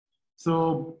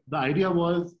So the idea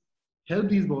was help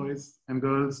these boys and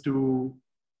girls to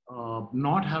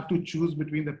not have to choose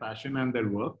between their passion and their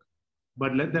work,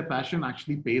 but let their passion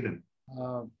actually pay them.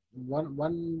 Uh, one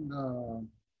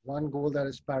goal that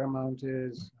is paramount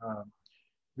is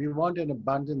we want an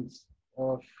abundance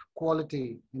of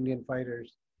quality Indian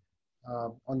fighters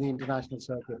on the international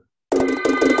circuit.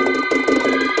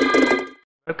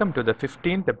 Welcome to the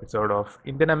 15th episode of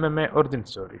Indian MMA Origin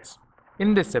Stories.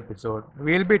 In this episode,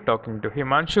 we'll be talking to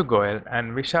Himanshu Goyal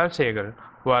and Vishal Segal,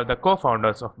 who are the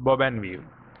co-founders of Bob and Weave.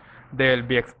 They'll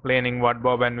be explaining what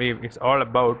Bob and Weave is all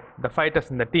about, the fighters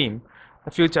in the team,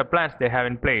 the future plans they have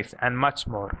in place, and much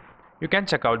more. You can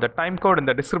check out the time code in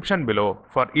the description below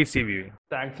for easy viewing.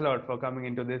 Thanks a lot for coming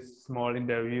into this small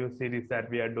interview series that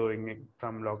we are doing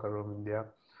from Locker Room India.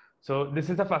 So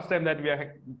this is the first time that we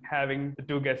are having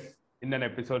two guests in an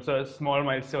episode, so a small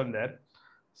milestone there.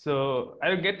 So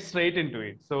I'll get straight into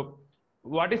it. So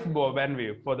what is Bob and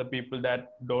Weave for the people that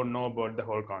don't know about the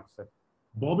whole concept?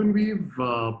 Bob and Weave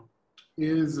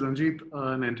is, Ranjit,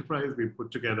 an enterprise we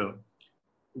put together,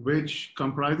 which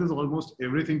comprises almost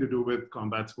everything to do with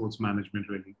combat sports management,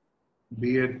 really.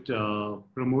 Be it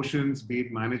promotions, be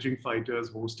it managing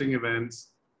fighters, hosting events,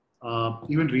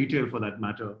 even retail for that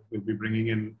matter. We'll be bringing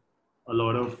in a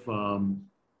lot of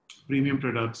premium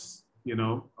products,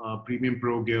 premium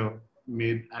pro gear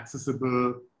made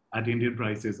accessible at Indian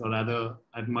prices, or rather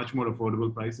at much more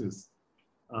affordable prices.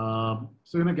 So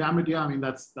in a gamut,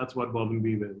 that's what Bob and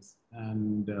Weave is.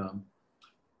 And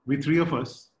we three of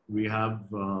us, we have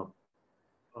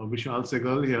Vishal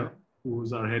Segal here,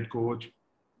 who's our head coach.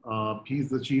 He's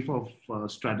the chief of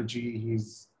strategy.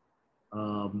 He's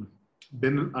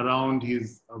been around.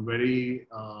 He's a very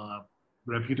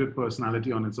reputed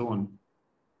personality on its own.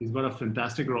 He's got a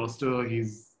fantastic roster.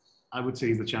 I would say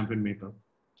he's a champion maker.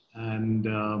 And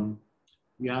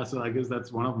so I guess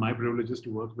that's one of my privileges to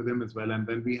work with him as well. And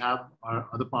then we have our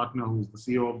other partner, who's the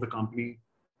CEO of the company,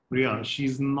 Priya.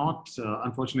 She's not,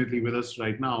 unfortunately, with us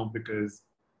right now because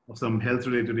of some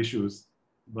health-related issues.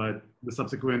 But the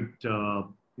subsequent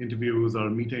interviews or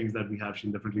meetings that we have,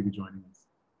 she'll definitely be joining us.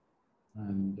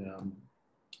 And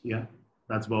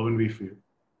that's Bob and Weave for you.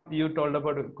 You told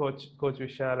about Coach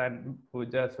Vishal and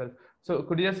Pooja as well. So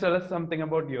could you just tell us something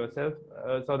about yourself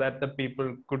so that the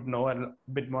people could know a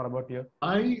bit more about you?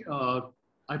 I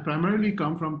primarily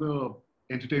come from the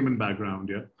entertainment background.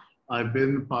 Yeah, I've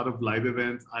been part of live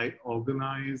events. I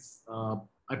organize,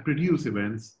 I produce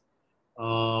events,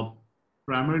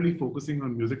 primarily focusing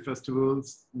on music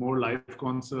festivals, more live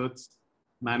concerts,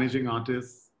 managing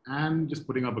artists, and just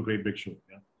putting up a great big show.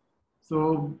 Yeah.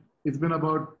 So it's been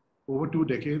about over 2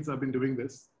 decades I've been doing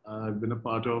this. I've been a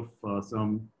part of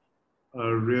some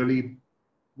really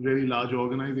large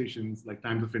organizations, like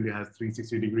Times of India has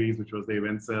 360 Degrees, which was the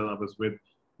event cell. I was with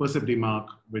Persephone Mark,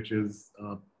 which is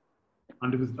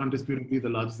undisputedly the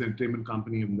largest entertainment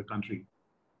company in the country.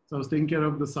 So I was taking care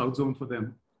of the South Zone for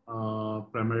them,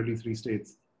 primarily 3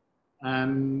 states.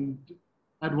 And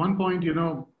at one point,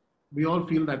 we all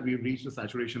feel that we've reached a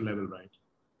saturation level, right?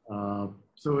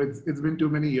 So it's been too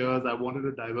many years. I wanted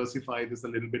to diversify this a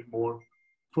little bit more,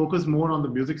 focus more on the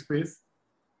music space.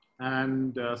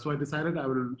 And so I decided I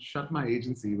will shut my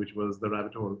agency, which was The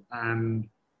Rabbit Hole, and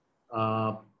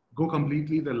go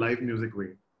completely the live music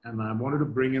way. And I wanted to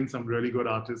bring in some really good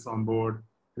artists on board,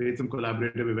 create some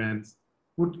collaborative events,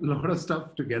 put a lot of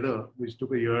stuff together, which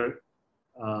took a year.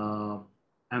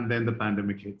 And then the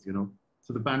pandemic hits,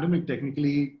 So the pandemic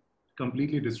technically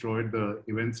completely destroyed the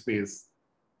event space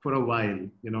for a while.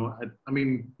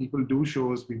 People do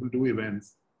shows, people do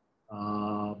events,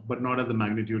 but not at the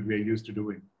magnitude we are used to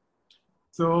doing.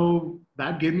 So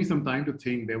that gave me some time to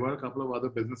think. There were a couple of other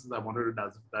businesses I wanted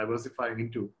to diversify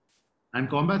into. And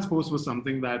combat sports was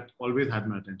something that always had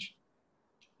my attention.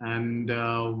 And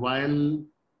while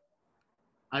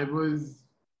I was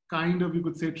kind of, you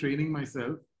could say, training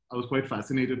myself, I was quite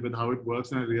fascinated with how it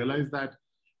works. And I realized that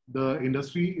the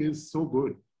industry is so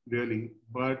good, really,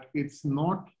 but it's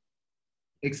not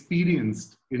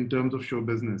experienced in terms of show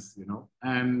business,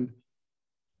 And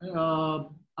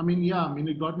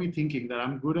it got me thinking that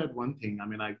I'm good at one thing.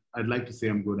 I'd like to say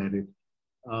I'm good at it,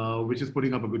 which is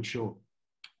putting up a good show.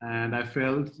 And I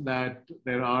felt that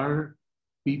there are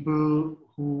people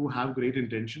who have great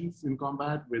intentions in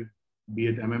combat, be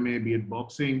it MMA, be it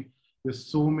boxing. There's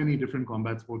so many different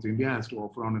combat sports India has to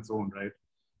offer on its own, right?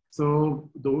 So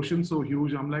the ocean's so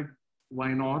huge. I'm like,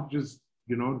 why not just,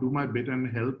 do my bit and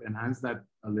help enhance that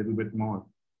a little bit more.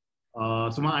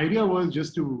 So my idea was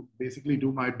just to basically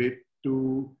do my bit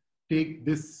to take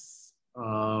this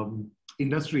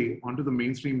industry onto the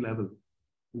mainstream level.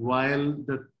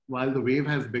 While the wave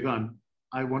has begun,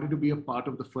 I wanted to be a part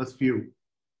of the first few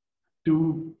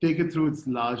to take it through its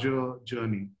larger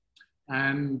journey.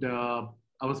 And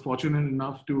I was fortunate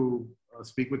enough to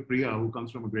speak with Priya, who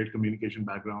comes from a great communication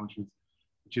background.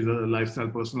 She's a lifestyle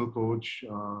personal coach.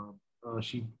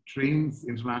 She trains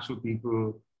international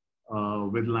people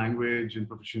with language and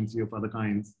proficiency of other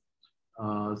kinds.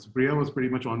 So Priya was pretty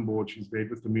much on board. She's great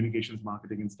with communications,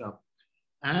 marketing, and stuff.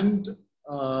 And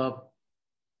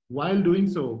while doing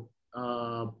so,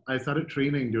 I started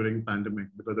training during pandemic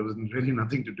because there was really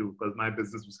nothing to do because my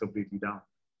business was completely down.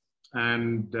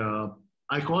 And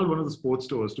I called one of the sports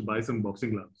stores to buy some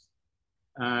boxing gloves.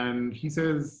 And he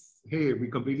says, hey, we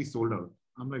completely sold out.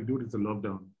 I'm like, dude, it's a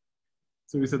lockdown.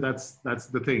 So he said, that's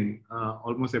the thing.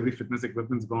 Almost every fitness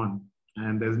equipment's gone.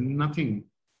 And there's nothing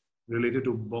related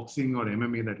to boxing or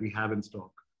MMA that we have in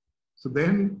stock. So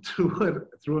then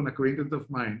through an acquaintance of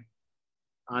mine,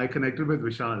 I connected with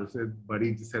Vishal. I said,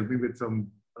 buddy, just help me with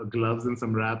some gloves and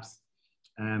some wraps.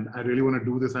 And I really want to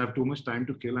do this. I have too much time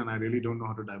to kill and I really don't know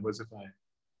how to diversify.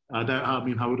 How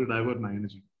to divert my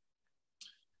energy.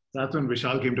 That's when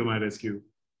Vishal came to my rescue.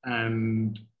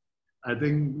 And I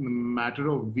think in a matter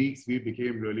of weeks, we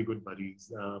became really good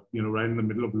buddies. Right in the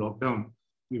middle of lockdown,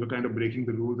 we were kind of breaking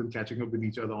the rules and catching up with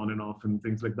each other on and off and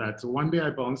things like that. So one day I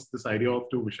bounced this idea off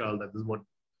to Vishal that this is what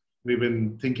we've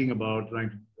been thinking about,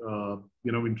 trying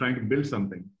to build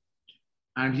something.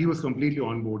 And he was completely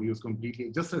on board. He was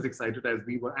completely just as excited as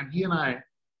we were. And he and I,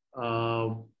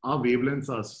 our wavelengths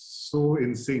are so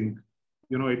in sync.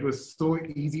 It was so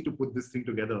easy to put this thing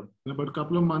together. In about a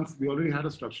couple of months, we already had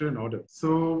a structure in order.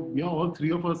 So yeah, all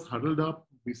three of us huddled up.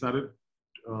 We started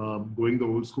going the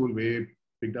old school way,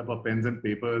 picked up our pens and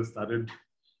papers, started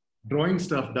drawing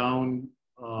stuff down.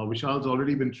 Vishal's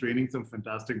already been training some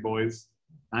fantastic boys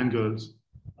and girls.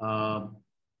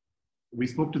 We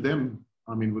spoke to them.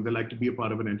 I mean, would they like to be a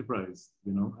part of an enterprise?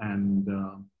 And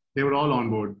they were all on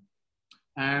board.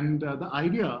 And the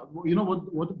idea,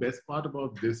 what the best part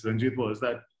about this, Ranjit, was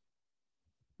that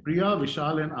Priya,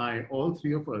 Vishal, and I, all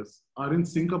three of us, are in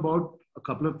sync about a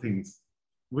couple of things,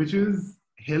 which is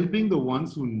helping the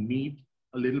ones who need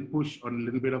a little push or a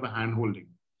little bit of a hand holding.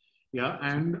 Yeah,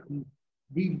 and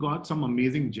we've got some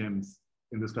amazing gems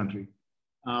in this country.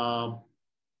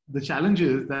 The challenge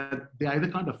is that they either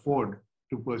can't afford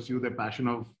to pursue their passion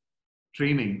of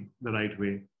training the right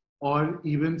way, or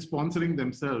even sponsoring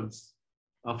themselves,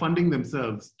 funding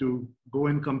themselves to go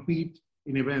and compete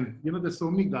in events. There's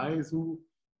so many guys who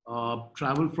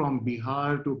travel from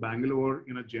Bihar to Bangalore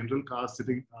in a general class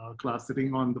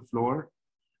sitting on the floor.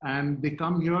 And they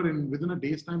come here and within a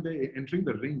day's time, they're entering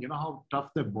the ring. You know how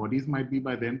tough their bodies might be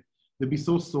by then. They'll be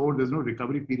so sore, there's no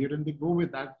recovery period, and they go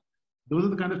with that. Those are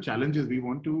the kind of challenges we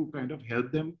want to kind of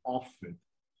help them off with.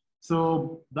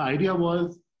 So the idea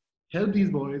was help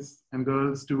these boys and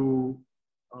girls to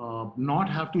not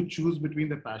have to choose between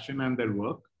their passion and their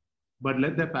work, but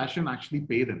let their passion actually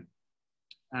pay them.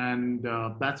 And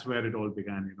that's where it all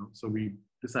began, So we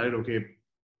decided, okay,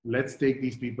 let's take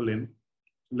these people in.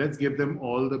 Let's give them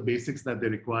all the basics that they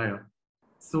require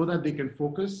so that they can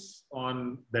focus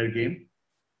on their game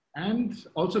and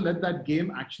also let that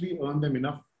game actually earn them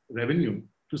enough revenue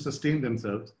to sustain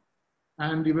themselves.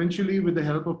 And eventually, with the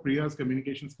help of Priya's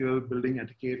communication skill, building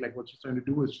etiquette, like what she's trying to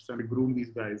do is she's trying to groom these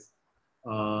guys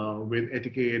with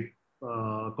etiquette,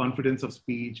 confidence of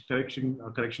speech, correction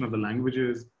of the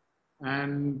languages.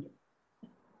 And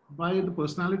by the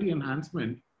personality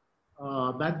enhancement,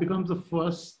 that becomes the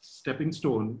first stepping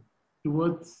stone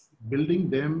towards building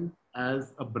them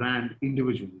as a brand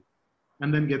individually,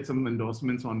 and then get some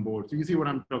endorsements on board. So you see what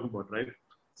I'm talking about, right?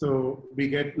 So we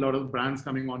get a lot of brands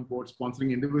coming on board,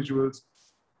 sponsoring individuals.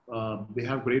 They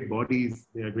have great bodies.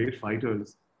 They are great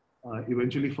fighters.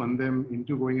 Eventually fund them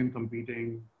into going and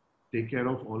competing, take care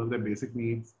of all of their basic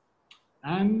needs,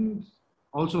 and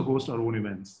also host our own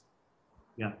events.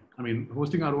 Yeah, I mean,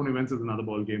 hosting our own events is another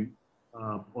ball game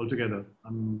altogether,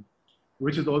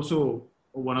 which is also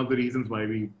one of the reasons why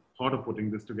we thought of putting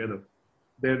this together.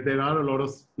 There are a lot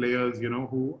of players,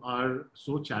 who are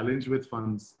so challenged with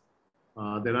funds.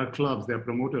 There are clubs, there are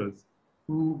promoters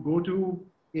who go to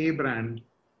a brand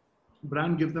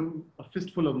gives them a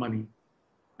fistful of money.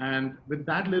 And with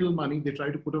that little money, they try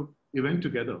to put an event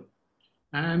together.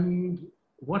 And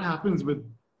what happens with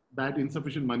that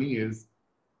insufficient money is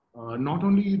not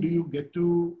only do you get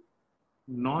to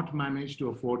not manage to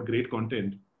afford great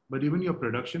content, but even your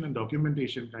production and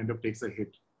documentation kind of takes a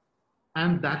hit.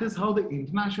 And that is how the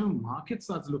international market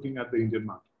starts looking at the Indian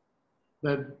market.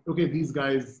 That, okay, these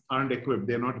guys aren't equipped.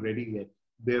 They're not ready yet.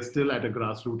 They're still at a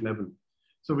grassroots level.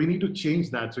 So we need to change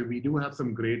that. So we do have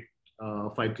some great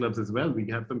fight clubs as well. We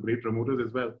have some great promoters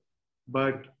as well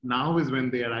But now is when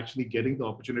they are actually getting the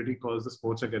opportunity because the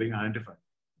sports are getting identified.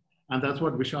 And that's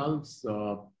what Vishal's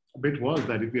bit was,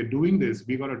 that if we are doing this,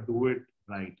 we got to do it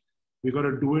right. We got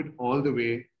to do it all the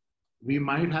way. We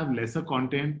might have lesser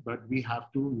content, but we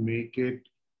have to make it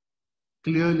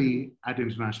clearly at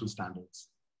international standards.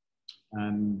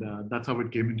 And that's how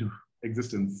it came into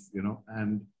existence,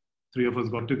 and three of us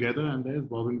got together, and there's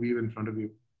Bob and Weave in front of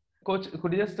you. Coach,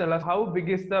 could you just tell us how big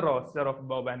is the roster of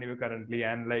Bob and Weave currently,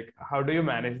 and like how do you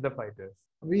manage the fighters?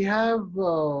 We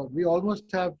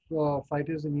almost have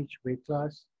fighters in each weight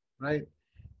class, right?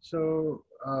 So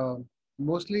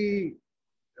mostly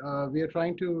we are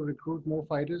trying to recruit more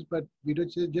fighters, but we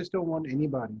just don't want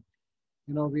anybody.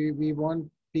 We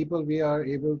want people we are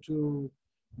able to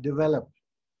develop,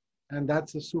 and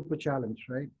that's a super challenge,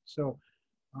 right? So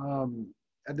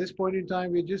at this point in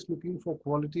time, we're just looking for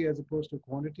quality as opposed to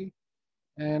quantity,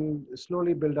 and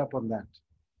slowly build up on that.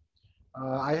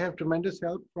 I have tremendous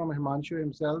help from Himanshu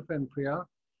himself and Priya.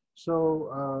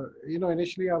 So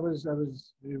initially it was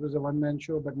a one-man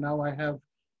show, but now I have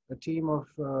a team of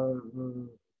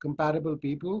compatible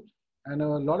people and a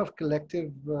lot of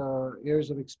collective years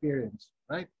of experience,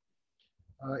 right,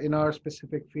 in our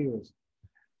specific fields.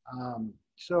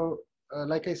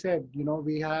 Like I said,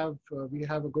 we have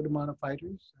a good amount of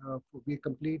fighters. We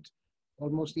complete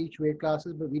almost each weight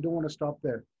classes, but we don't want to stop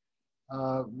there.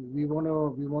 We want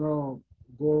to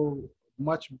go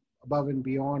much above and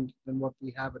beyond than what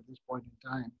we have at this point in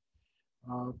time.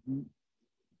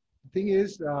 The thing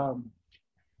is,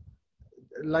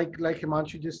 like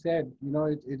Himanshu just said,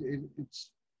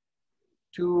 it's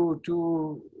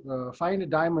to find a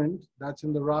diamond that's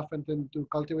in the rough and then to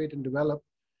cultivate and develop.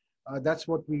 That's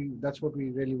what we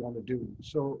really want to do.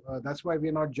 So that's why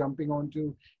we're not jumping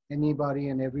onto anybody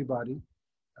and everybody,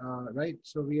 right?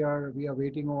 So we are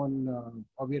waiting on,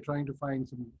 or we are trying to find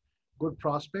some good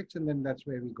prospects, and then that's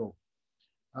where we go.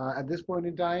 At this point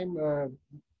in time,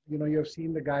 you have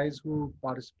seen the guys who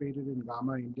participated in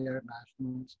GAMA India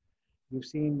Nationals. You've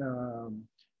seen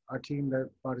our team that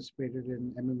participated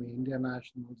in MMA India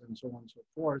Nationals and so on and so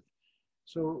forth.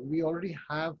 So we already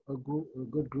have a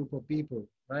good group of people,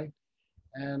 right?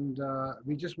 And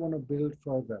we just want to build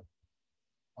further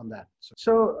on that.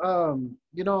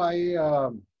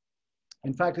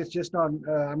 In fact, it's just not,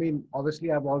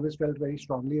 obviously I've always felt very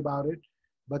strongly about it,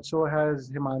 but so has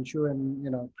Himanshu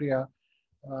and, Priya,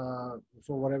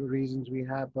 for whatever reasons we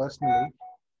have personally.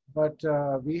 But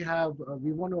we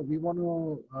want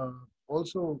to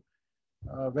also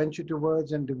venture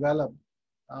towards and develop,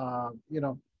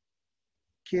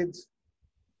 kids,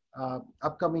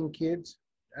 upcoming kids,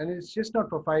 and it's just not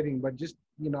for fighting, but just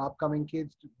upcoming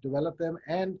kids, to develop them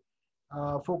and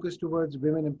focus towards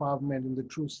women empowerment in the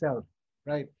true self,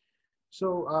 right?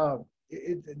 So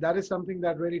that is something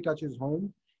that really touches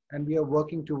home, and we are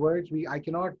working towards. I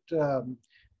cannot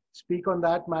speak on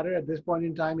that matter at this point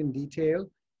in time in detail,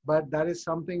 but that is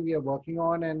something we are working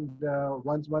on, and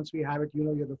once we have it,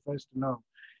 you're the first to know.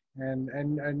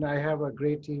 And I have a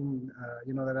great team,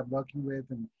 that I'm working with,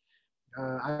 and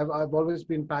I've always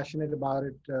been passionate about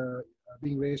it,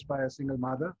 being raised by a single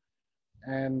mother,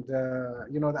 and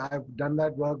I've done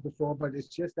that work before, but it's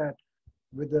just that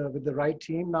with the right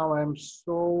team now, I'm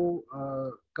so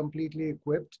completely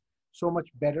equipped, so much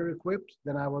better equipped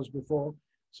than I was before,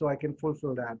 so I can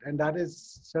fulfill that, and that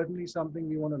is certainly something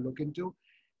we want to look into,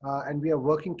 and we are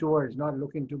working towards, not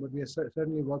looking to, but we are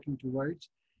certainly working towards,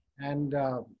 and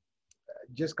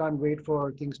just can't wait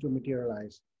for things to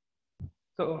materialize.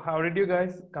 So how did you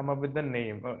guys come up with the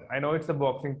name? I know it's a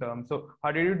boxing term. So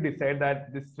how did you decide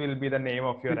that this will be the name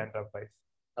of your enterprise?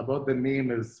 About the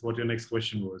name is what your next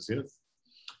question was, yes?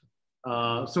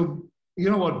 So you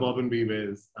know what Bob and Weave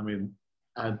is,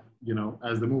 as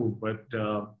the move, but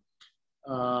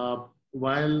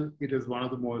while it is one of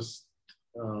the most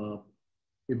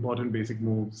important basic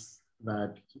moves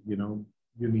that, you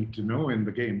need to know in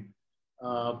the game,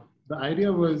 the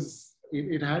idea was,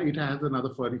 it has another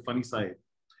funny side.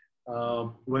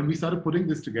 When we started putting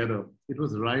this together, it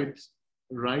was right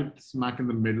smack in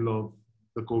the middle of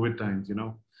the COVID times,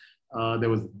 there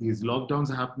was these lockdowns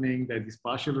happening, there are these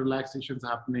partial relaxations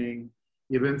happening,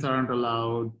 events aren't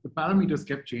allowed, the parameters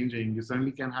kept changing. You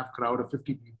suddenly can have crowd of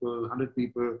 50 people, 100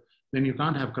 people, then you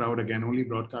can't have crowd again, only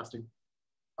broadcasting.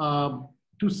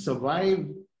 To survive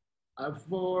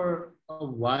for a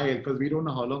while, because we don't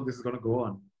know how long this is going to go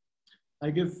on, I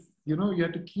guess, you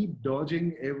have to keep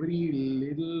dodging every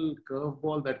little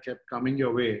curveball that kept coming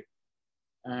your way.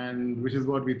 And which is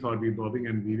what we thought, we're bobbing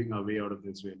and weaving our way out of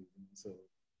this, really. So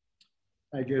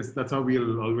I guess that's how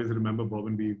we'll always remember Bob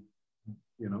and Weave,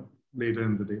 later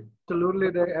in the day.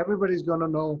 Absolutely. Everybody's going to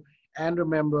know and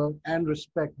remember and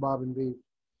respect Bob and Weave.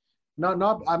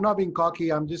 I'm not being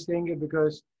cocky. I'm just saying it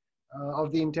because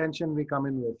of the intention we come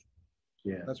in with.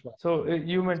 Yeah. That's why. So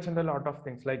you mentioned a lot of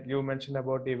things, like you mentioned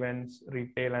about events,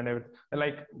 retail, and everything.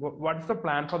 Like, what's the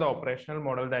plan for the operational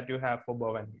model that you have for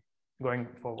Bob and Weave going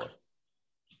forward?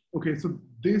 Okay, so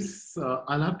this,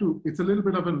 I'll have to, it's a little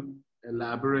bit of an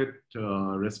elaborate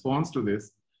response to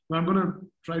this. But I'm going to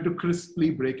try to crisply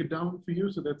break it down for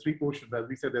you. So there are three portions. As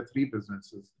we said, there are three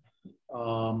businesses.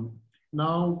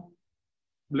 Now,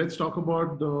 let's talk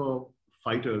about the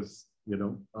fighters,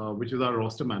 which is our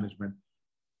roster management.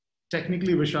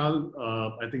 Technically, Vishal,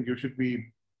 I think you should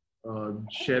be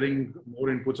sharing more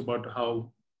inputs about how,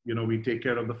 we take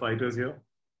care of the fighters here.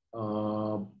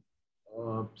 So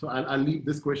I'll leave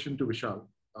this question to Vishal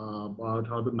about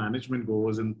how the management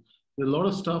goes. And there's a lot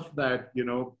of stuff that,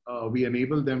 we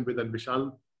enable them with, and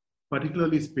Vishal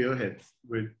particularly spearheads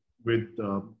with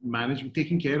management,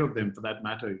 taking care of them for that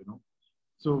matter,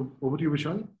 So over to you,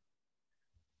 Vishal.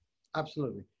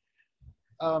 Absolutely.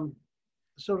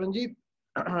 So Ranjit,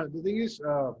 the thing is,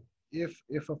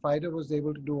 if a fighter was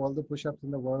able to do all the push-ups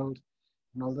in the world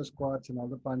and all the squats and all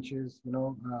the punches,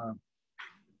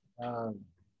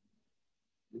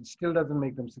 it still doesn't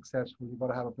make them successful. You got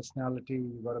to have a personality.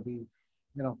 You got to be,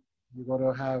 you got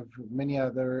to have many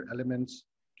other elements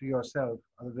to yourself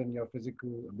other than your physical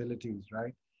abilities,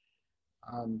 right?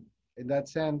 In that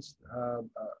sense,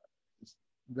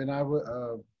 when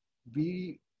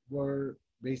we were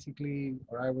basically,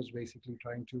 or I was basically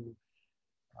trying to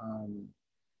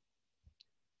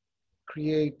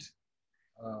create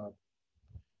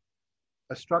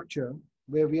a structure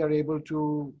where we are able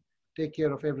to take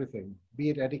care of everything, be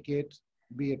it etiquette,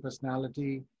 be it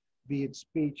personality, be it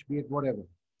speech, be it whatever.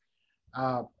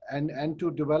 And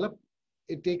to develop,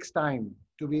 it takes time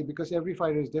to be, because every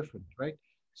fighter is different, right?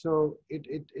 So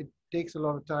it takes a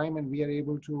lot of time, and we are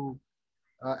able to,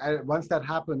 once that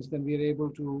happens, then we are able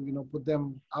to, put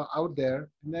them out there,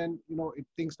 and then,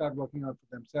 things start working out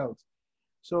for themselves.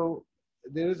 So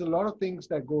there is a lot of things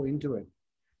that go into it.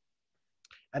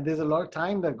 And there's a lot of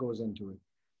time that goes into it,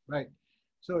 right?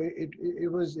 So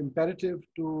it was imperative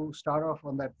to start off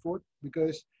on that foot,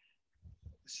 because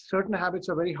certain habits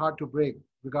are very hard to break,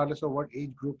 regardless of what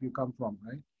age group you come from,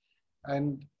 right?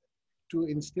 And to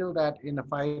instill that in a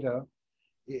fighter,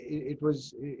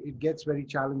 it gets very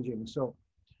challenging. So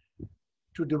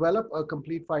to develop a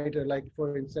complete fighter, like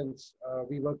for instance,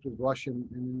 we worked with Roshan,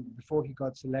 and before he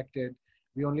got selected,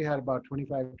 we only had about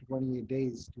 25 to 28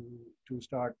 days to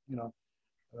start,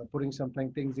 putting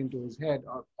things into his head.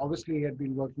 Obviously, he had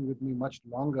been working with me much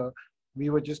longer. We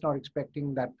were just not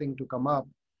expecting that thing to come up,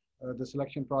 the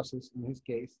selection process in his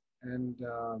case, and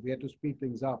we had to speed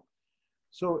things up.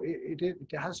 So it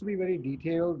has to be very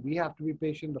detailed. We have to be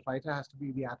patient. The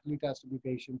athlete has to be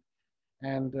patient.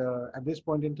 And at this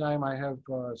point in time, I have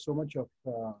so much of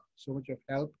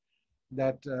help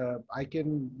that I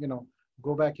can,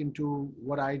 go back into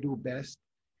what I do best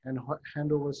and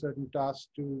hand over certain tasks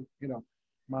to,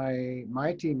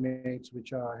 my teammates,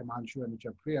 which are Himanshu and which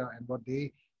are Priya, and what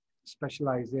they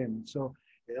specialize in. So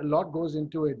a lot goes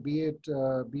into it, be it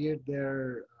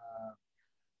their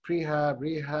prehab,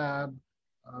 rehab,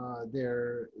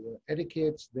 their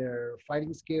etiquettes, their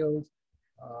fighting skills,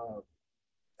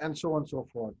 and so on and so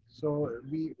forth. So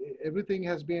everything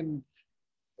has been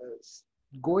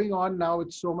going on now.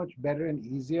 It's so much better and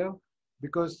easier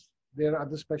because there are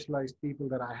other specialized people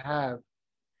that I have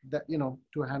that,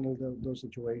 to handle those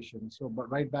situations. So, but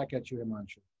right back at you,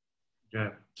 Himanshu. Yeah.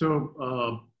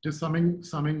 So just summing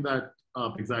that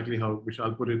up exactly how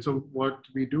Vishal put it. So what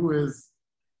we do is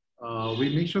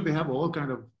we make sure they have all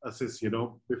kind of assists,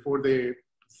 before they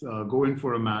go in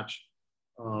for a match.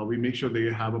 We make sure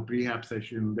they have a prehab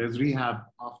session. There's rehab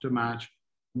after match,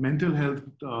 mental health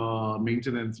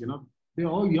maintenance. They're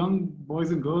all young boys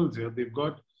and girls here. They've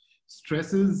got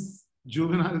stresses,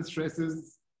 juvenile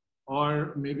stresses,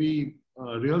 or maybe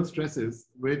real stresses,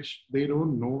 which they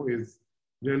don't know is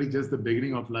really just the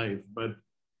beginning of life. But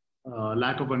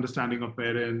lack of understanding of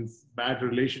parents, bad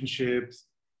relationships,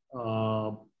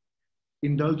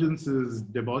 indulgences,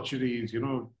 debaucheries,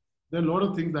 there are a lot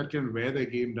of things that can wear their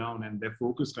game down and their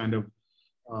focus kind of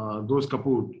goes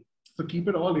kaput. So keep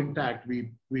it all intact.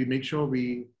 We make sure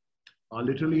we are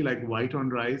literally like white on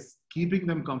rice, keeping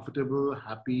them comfortable,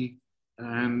 happy,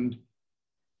 and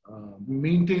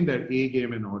maintain their A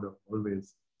game in order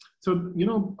always. So,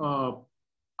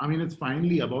 it's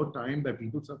finally about time that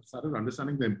people started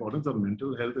understanding the importance of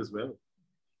mental health as well.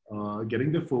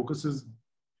 Getting their focuses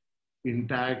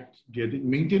intact,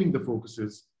 maintaining the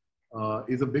focuses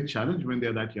is a big challenge when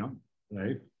they're that young,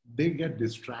 right? They get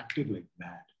distracted like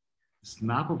that.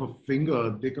 snap of a finger,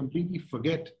 they completely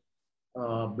forget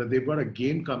that they've got a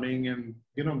game coming, and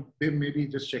they may be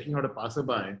just checking out a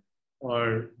passerby,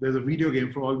 or there's a video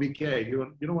game for all we care.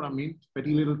 You know what I mean?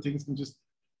 Petty little things can just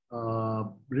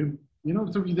so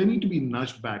they need to be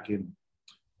nudged back in.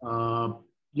 Uh,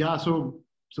 yeah, so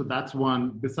that's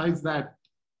one. Besides that,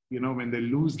 when they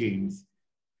lose games,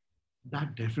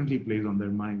 that definitely plays on their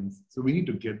minds. So we need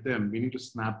to get them. We need to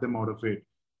snap them out of it.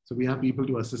 So we have people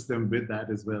to assist them with that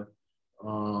as well.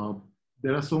 Uh,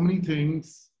 there are so many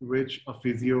things which a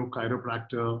physio,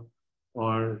 chiropractor,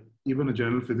 or even a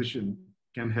general physician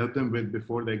can help them with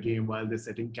before their game while they're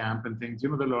setting camp and things.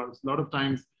 There are a lot of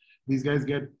times these guys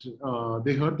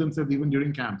they hurt themselves even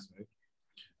during camps, right?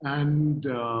 And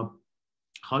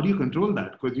how do you control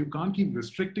that? Because you can't keep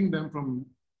restricting them from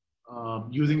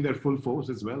using their full force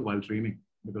as well while training,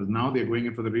 because now they're going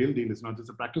in for the real deal. It's not just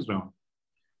a practice round.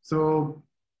 So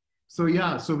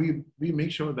yeah, so we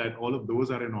make sure that all of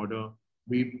those are in order.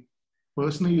 We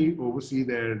personally oversee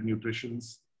their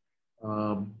nutritions.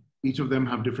 Each of them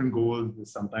have different goals.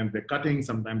 Sometimes they're cutting,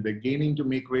 sometimes they're gaining to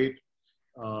make weight.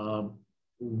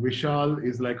 Vishal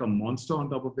is like a monster on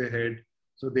top of their head.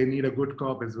 So they need a good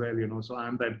cop as well, So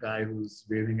I'm that guy who's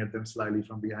waving at them slyly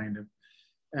from behind him.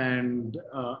 And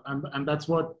that's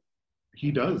what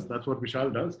he does. That's what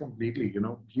Vishal does completely,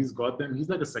 He's got them. He's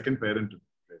like a second parent to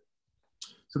them.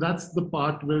 So that's the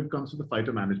part where it comes to the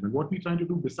fighter management. What we're trying to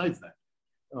do besides that,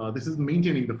 this is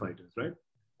maintaining the fighters, right?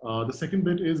 The second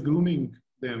bit is grooming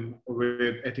them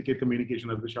with etiquette communication,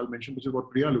 as Vishal mentioned, which is what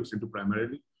Priya looks into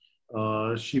primarily.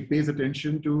 She pays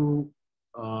attention to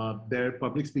their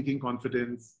public speaking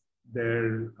confidence,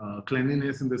 their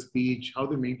cleanliness in the speech, how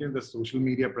they maintain their social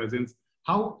media presence,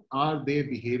 how are they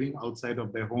behaving outside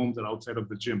of their homes or outside of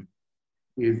the gym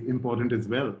is important as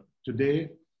well.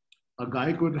 Today, a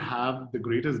guy could have the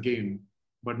greatest game,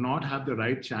 but not have the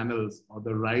right channels or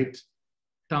the right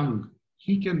tongue.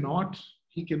 He cannot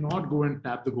go and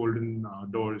tap the golden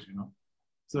doors,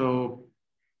 So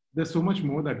there's so much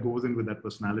more that goes in with that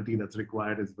personality that's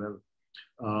required as well.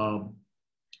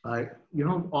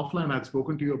 Offline, I'd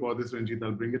spoken to you about this, Ranjit.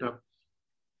 I'll bring it up.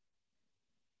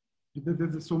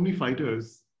 There's so many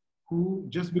fighters who,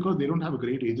 just because they don't have a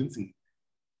great agency,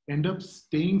 end up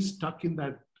staying stuck in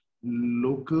that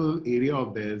local area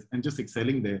of theirs and just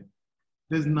excelling there.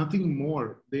 There's nothing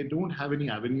more. They don't have any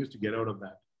avenues to get out of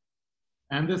that.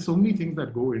 And there's so many things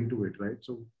that go into it, right?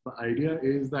 So the idea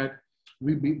is that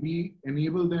we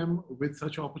enable them with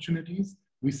such opportunities.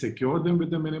 We secure them with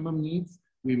the minimum needs.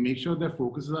 We make sure their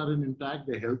focuses are intact,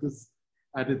 their health is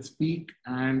at its peak,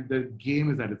 and their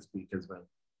game is at its peak as well.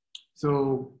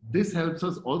 So this helps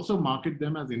us also market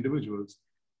them as individuals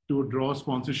to draw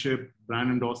sponsorship, brand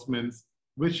endorsements,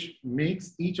 which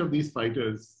makes each of these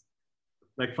fighters,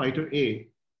 like fighter A,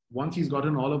 once he's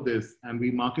gotten all of this and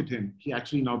we market him, he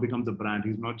actually now becomes a brand.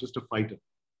 He's not just a fighter.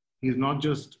 He's not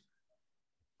just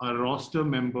a roster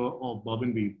member of Bob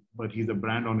and Weave, but he's a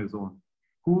brand on his own,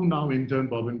 who now in turn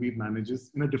Bob and Weave manages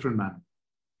in a different manner,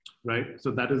 right? So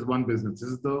that is one business.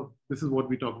 This is what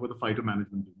we talk about, the fighter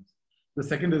management business. The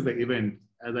second is the event.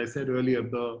 As I said earlier,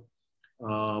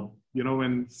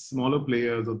 when smaller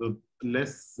players or the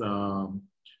less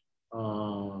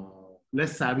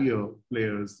savvier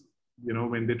players,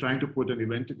 when they're trying to put an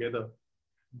event together,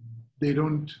 they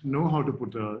don't know how to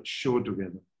put a show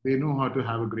together. They know how to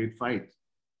have a great fight.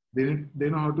 They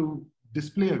know how to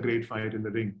display a great fight in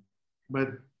the ring. But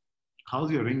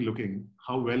how's your ring looking?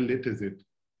 How well lit is it?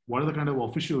 What are the kind of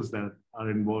officials that are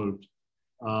involved?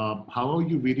 How are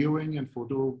you videoing and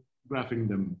photographing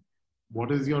them?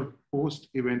 What is your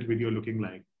post-event video looking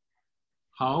like?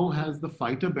 How has the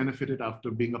fighter benefited after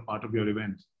being a part of your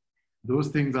event? Those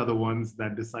things are the ones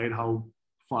that decide how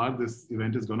far this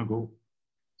event is going to go.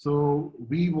 So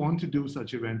we want to do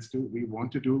such events too. We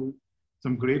want to do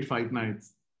some great fight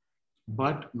nights,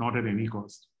 but not at any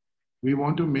cost. We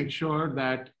want to make sure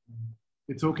that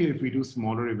it's okay if we do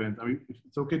smaller events. I mean,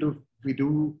 it's okay if we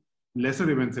do lesser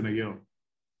events in a year,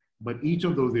 but each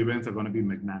of those events are going to be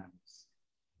magnanimous.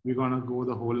 We're going to go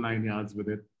the whole 9 yards with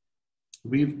it.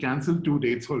 We've canceled 2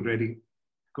 dates already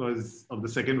because of the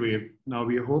second wave. Now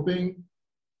we are hoping,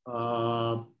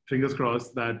 fingers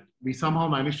crossed, that we somehow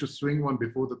manage to swing one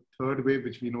before the third wave,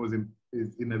 which we know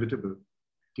is inevitable,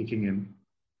 kicking in.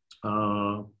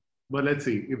 But let's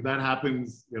see. If that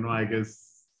happens, I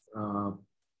guess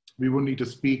we won't need to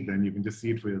speak then. You can just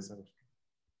see it for yourself,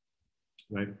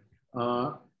 right?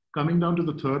 Coming down to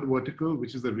the third vertical,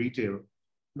 which is the retail.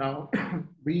 Now,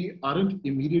 we aren't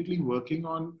immediately working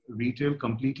on retail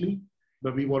completely,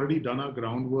 but we've already done our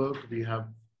groundwork. We have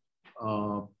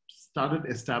started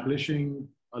establishing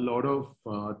a lot of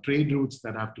trade routes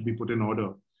that have to be put in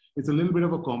order. It's a little bit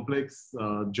of a complex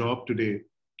job today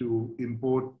to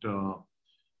import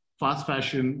fast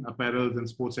fashion apparels and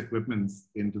sports equipments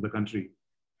into the country.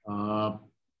 But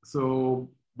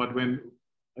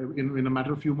in a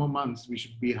matter of few more months, we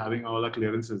should be having all our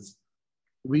clearances.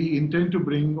 We intend to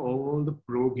bring all the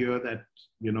pro gear that,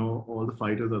 all the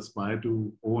fighters aspire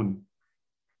to own,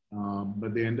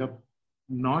 but they end up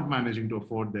not managing to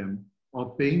afford them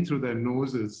or paying through their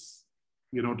noses,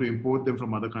 to import them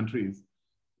from other countries,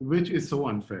 which is so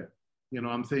unfair.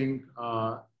 I'm saying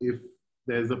if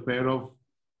there's a pair of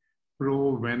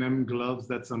pro Venom gloves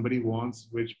that somebody wants,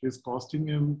 which is costing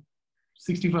him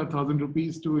 65,000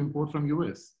 rupees to import from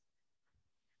US.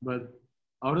 But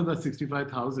out of that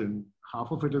 65,000,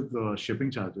 half of it is the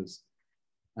shipping charges.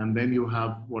 And then you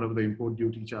have whatever the import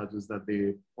duty charges that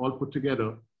they all put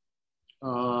together.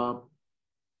 A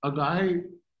guy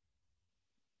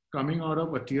coming out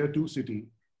of a tier 2 city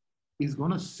is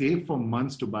going to save for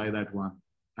months to buy that one.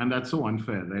 And that's so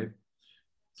unfair, right?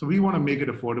 So we want to make it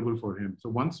affordable for him. So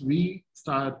once we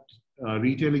start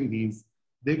retailing these,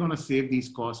 they're going to save these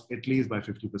costs at least by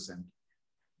 50%.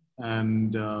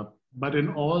 And, but in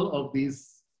all of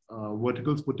these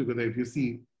verticals put together, if you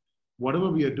see, whatever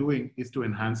we are doing is to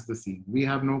enhance the scene. We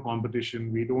have no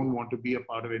competition. We don't want to be a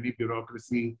part of any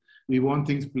bureaucracy. We want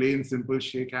things plain, simple,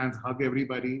 shake hands, hug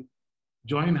everybody,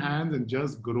 join hands and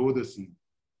just grow the scene.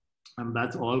 And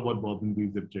that's all what Bob and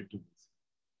Weave's objective is.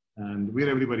 And we're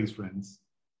everybody's friends.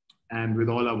 And with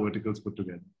all our verticals put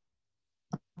together.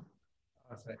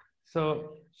 Awesome.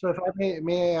 So if I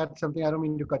may add something, I don't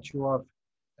mean to cut you off.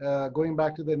 Going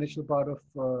back to the initial part of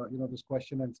this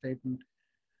question and statement,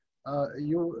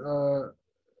 you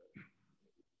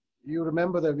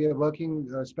remember that we are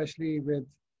working especially with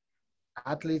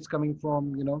athletes coming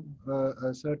from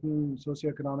a certain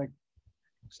socioeconomic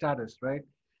status, right,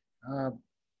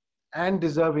 and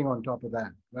deserving on top of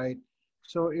that, right?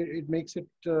 So it makes it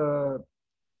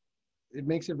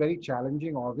very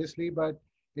challenging, obviously, but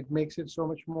it makes it so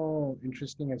much more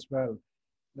interesting as well.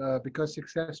 Because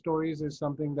success stories is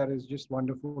something that is just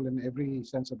wonderful in every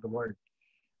sense of the word.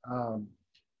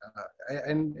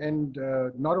 And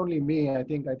not only me, I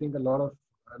think a lot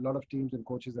of teams and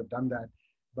coaches have done that,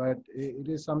 but it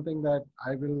is something that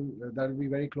that will be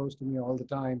very close to me all the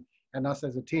time, and us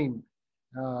as a team.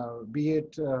 Be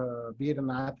it a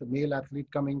male athlete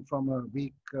coming from a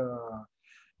weak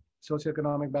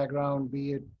socioeconomic background,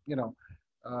 be it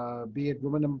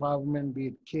women empowerment, be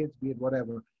it kids, be it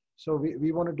whatever. So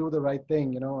we want to do the right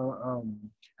thing,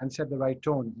 and set the right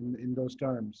tone in those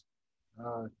terms.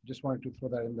 Just wanted to throw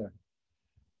that in there.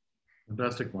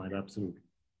 Fantastic point, absolutely.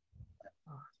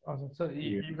 Awesome. So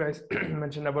you guys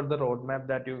mentioned about the roadmap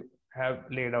that you have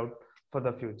laid out for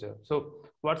the future. So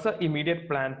what's the immediate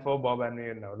plan for Bob and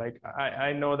Weave now? Like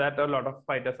I know that a lot of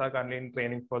fighters are currently in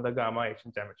training for the Gamma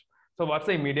Asian Championship. So what's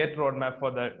the immediate roadmap for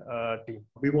the team?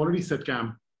 We've already set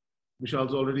camp.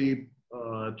 Vishal's already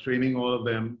training all of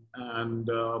them. And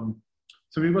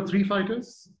so we've got 3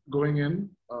 fighters going in.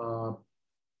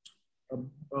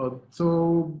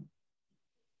 So,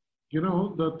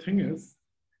 the thing is,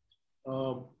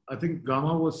 I think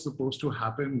Gamma was supposed to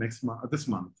happen this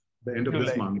month, the end of July.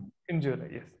 This month. In July,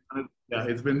 yes. Yeah,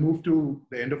 it's been moved to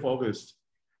the end of August,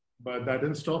 but that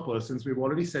didn't stop us. Since we've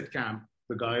already set camp,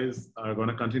 the guys are going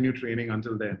to continue training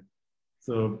until then.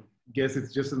 So guess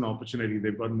it's just an opportunity.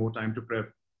 They've got more time to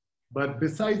prep. But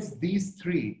besides these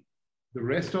 3, the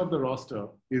rest of the roster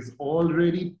is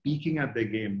already peaking at their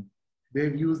game.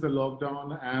 They've used the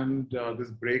lockdown and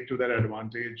this break to their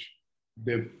advantage.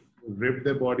 They've ripped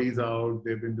their bodies out.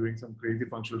 They've been doing some crazy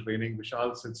functional training.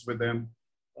 Vishal sits with them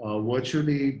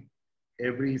virtually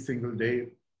every single day.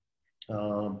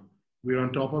 We're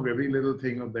on top of every little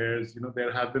thing of theirs.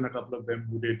 There have been a couple of them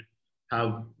who did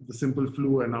have the simple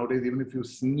flu, and nowadays even if you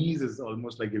sneeze is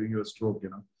almost like giving you a stroke.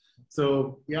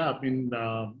 So yeah,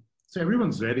 so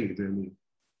everyone's ready, really.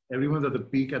 Everyone's at the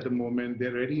peak at the moment.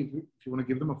 They're ready. If you want to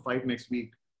give them a fight next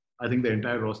week, I think the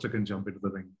entire roster can jump into the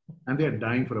ring. And they're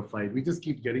dying for a fight. We just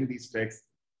keep getting these texts,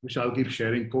 which I'll keep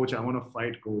sharing. Coach, I want to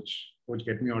fight, coach. Coach,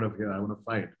 get me out of here. I want to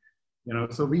fight.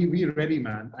 So we're ready,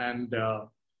 man. And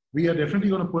we are definitely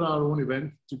going to put our own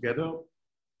event together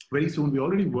very soon. We're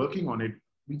already working on it.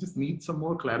 We just need some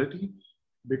more clarity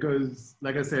because,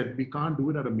 like I said, we can't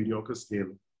do it at a mediocre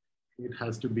scale. It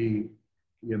has to be,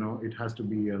 it has to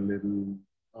be a little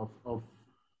of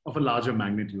a larger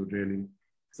magnitude, really.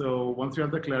 So once we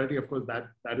have the clarity, of course, that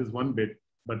is one bit.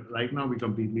 But right now, we're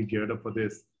completely geared up for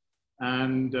this.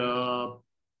 And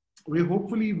we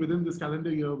hopefully, within this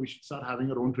calendar year, we should start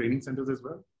having our own training centers as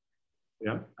well.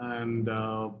 Yeah. And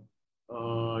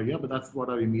Yeah, but that's what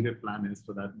our immediate plan is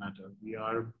for that matter.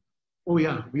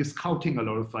 We're scouting a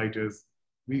lot of fighters.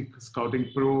 We're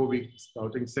scouting pro, we're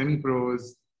scouting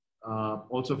semi-pros,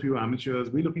 also a few amateurs.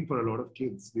 We're looking for a lot of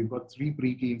kids. We've got 3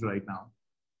 pre-teens right now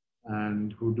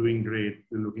and who are doing great.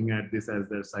 We're looking at this as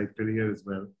their side career as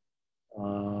well.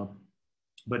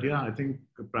 But yeah, I think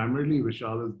primarily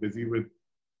Vishal is busy with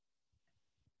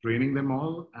training them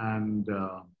all and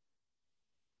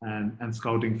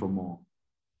scouting for more.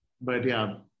 But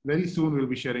yeah, very soon we'll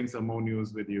be sharing some more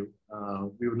news with you.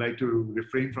 We would like to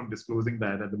refrain from disclosing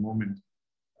that at the moment.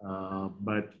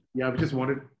 But yeah, we just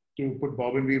wanted to put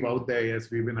Bob and Weave out there. Yes,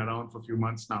 we've been around for a few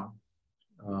months now.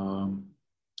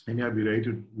 And yeah, we're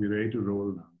ready to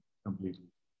roll now completely.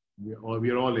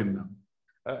 We're all in now.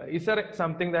 Is there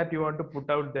something that you want to put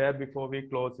out there before we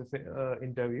close this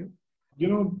interview? You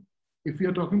know, if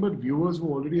you're talking about viewers who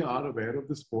already are aware of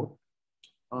the sport,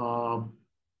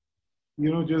 you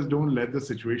know, just don't let the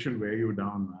situation wear you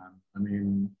down, man. I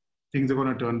mean, things are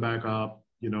going to turn back up,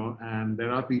 you know, and there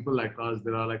are people like us,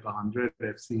 there are like 100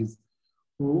 FCs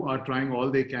who are trying all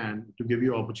they can to give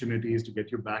you opportunities to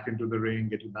get you back into the ring,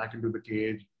 get you back into the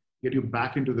cage, get you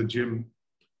back into the gym.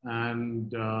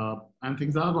 And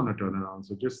things are going to turn around.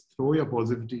 So just throw your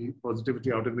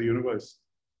positivity out in the universe.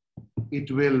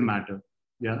 It will matter.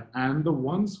 Yeah. And the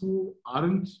ones who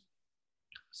aren't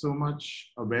so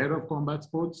much aware of combat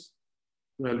sports,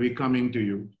 well, we're coming to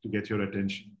you to get your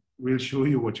attention. We'll show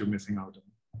you what you're missing out on.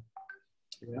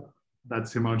 Yeah.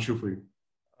 That's Himanshu for you.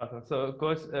 Awesome. So, of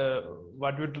course,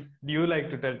 what would you like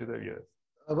to tell to the viewers?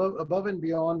 Above and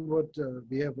beyond what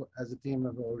we have as a team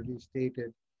have already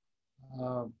stated,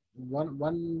 one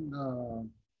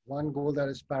goal that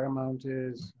is paramount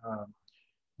is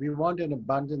we want an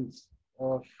abundance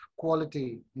of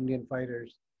quality Indian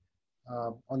fighters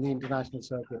on the international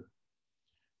circuit.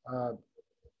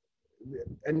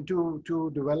 And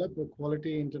to develop a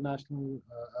quality international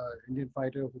Indian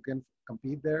fighter who can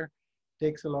compete there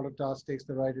takes a lot of tasks, takes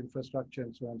the right infrastructure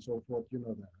and so on and so forth. You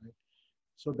know that, right?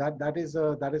 So that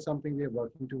is something we are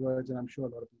working towards, and I'm sure a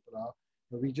lot of people are.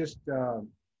 But we just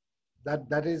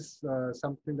that is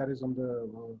something that is on the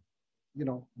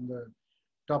on the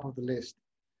top of the list.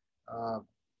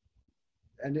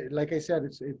 And like I said,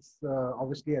 it's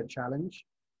obviously a challenge,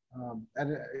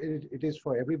 and it is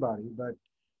for everybody. But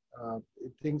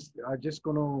things are just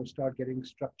going to start getting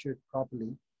structured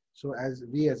properly. So as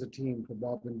a team, for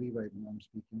Bob and Weave, I'm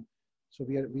speaking, so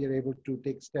we are able to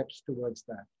take steps towards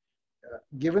that.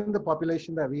 Given the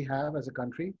population that we have as a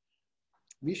country,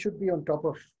 we should be on top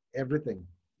of everything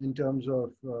in terms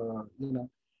of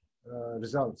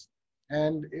results.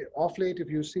 And off late, if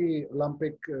you see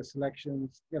Olympic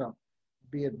selections,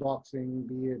 be it boxing,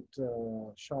 be it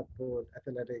shot put,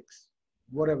 athletics,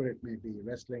 whatever it may be,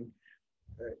 wrestling,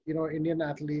 Indian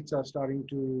athletes are starting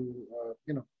to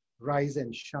rise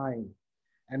and shine,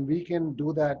 and we can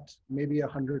do that maybe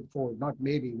 100-fold. Not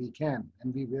maybe, we can,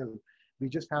 and we will. We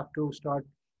just have to start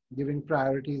giving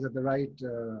priorities at the right,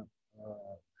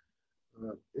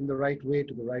 in the right way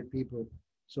to the right people,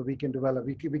 so we can develop.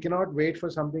 We cannot wait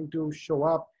for something to show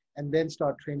up and then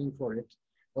start training for it,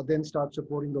 or then start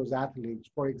supporting those athletes.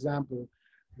 For example,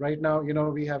 right now,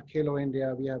 we have Khelo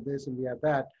India, we have this and we have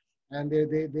that, and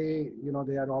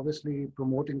they are obviously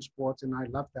promoting sports, and I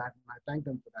love that, and I thank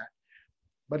them for that.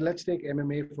 But let's take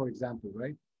MMA, for example,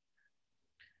 right?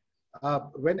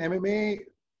 When MMA,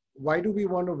 why do we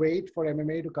want to wait for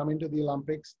MMA to come into the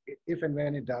Olympics if and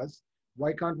when it does?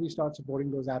 Why can't we start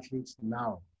supporting those athletes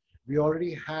now? We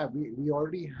already have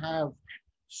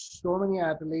so many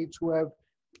athletes who have,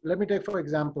 let me take for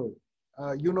example,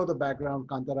 the background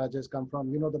Kantaraj has come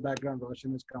from, the background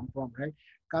Roshan has come from, right?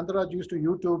 Kantaraj used to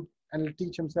YouTube and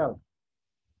teach himself.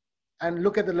 And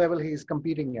look at the level he's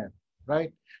competing at,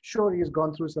 right? Sure, he's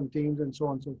gone through some teams and so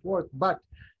on and so forth, but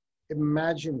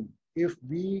imagine if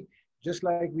we, just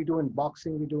like we do in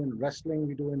boxing, we do in wrestling,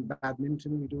 we do in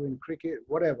badminton, we do in cricket,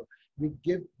 whatever, we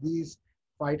give these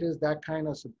fighters that kind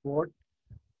of support,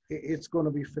 it's going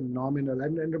to be phenomenal.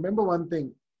 And remember one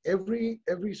thing, every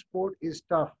sport is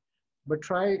tough, but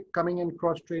try coming in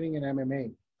cross-training in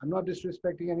MMA. I'm not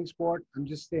disrespecting any sport, I'm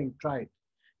just saying try it.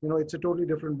 It's a totally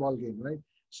different ball game, right?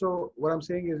 So what I'm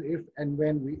saying is, if and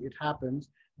when it happens,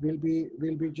 we'll be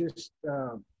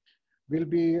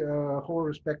a whole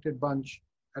respected bunch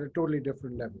at a totally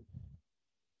different level.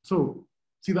 So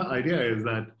see, the idea is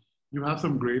that you have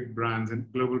some great brands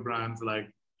and global brands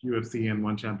like UFC and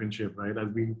One Championship, right? As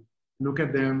we look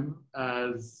at them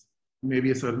as maybe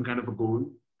a certain kind of a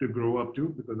goal to grow up to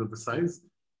because of the size.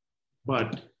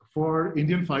 But for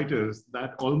Indian fighters,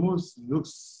 that almost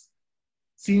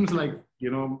seems like,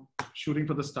 shooting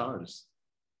for the stars.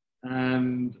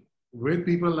 And with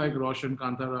people like Roshan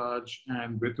Kantaraj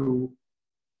and Ritu,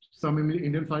 some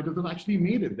Indian fighters have actually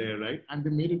made it there, right? And they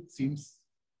made it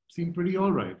seem pretty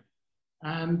all right.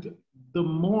 And the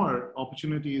more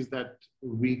opportunities that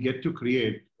we get to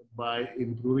create by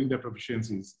improving their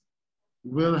proficiencies,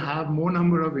 we'll have more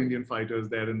number of Indian fighters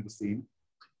there in the scene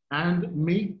and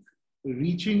make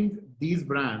reaching these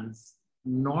brands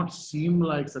not seem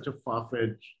like such a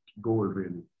far-fetched goal,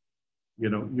 really. You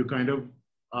know, you kind of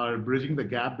are bridging the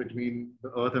gap between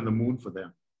the earth and the moon for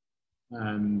them.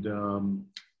 And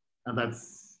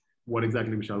that's what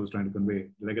exactly Vishal was trying to convey.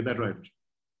 Did I get that right?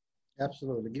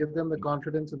 Absolutely. Give them the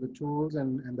confidence and the tools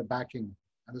and the backing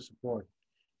and the support.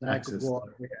 Then I could go all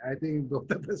day. I think both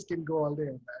of us can go all day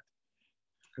on that.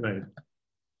 Right.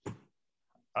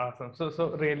 Awesome. So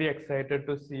really excited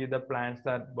to see the plans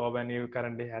that Bob and you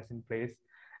currently has in place,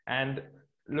 and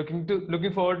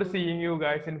looking forward to seeing you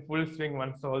guys in full swing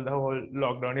once the whole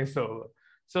lockdown is over.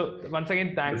 So once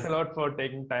again, thanks a lot for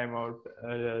taking time out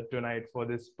tonight for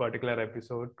this particular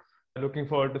episode. Looking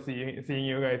forward to seeing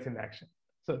you guys in action.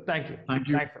 So thank you. Thank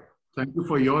you. Thanks. Thank you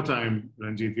for your time,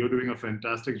 Ranjit. You're doing a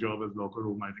fantastic job as Locker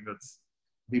Room. I think that's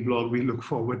the blog we look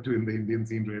forward to in the Indian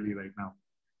scene really right now.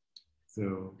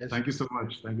 So yes. Thank you so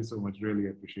much. Thank you so much. Really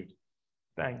appreciate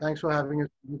it. Thanks for having us.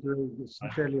 Really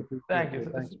sincerely appreciate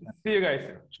it. Thank you. See you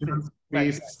guys.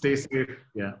 Please stay safe.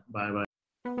 Yeah. Bye-bye.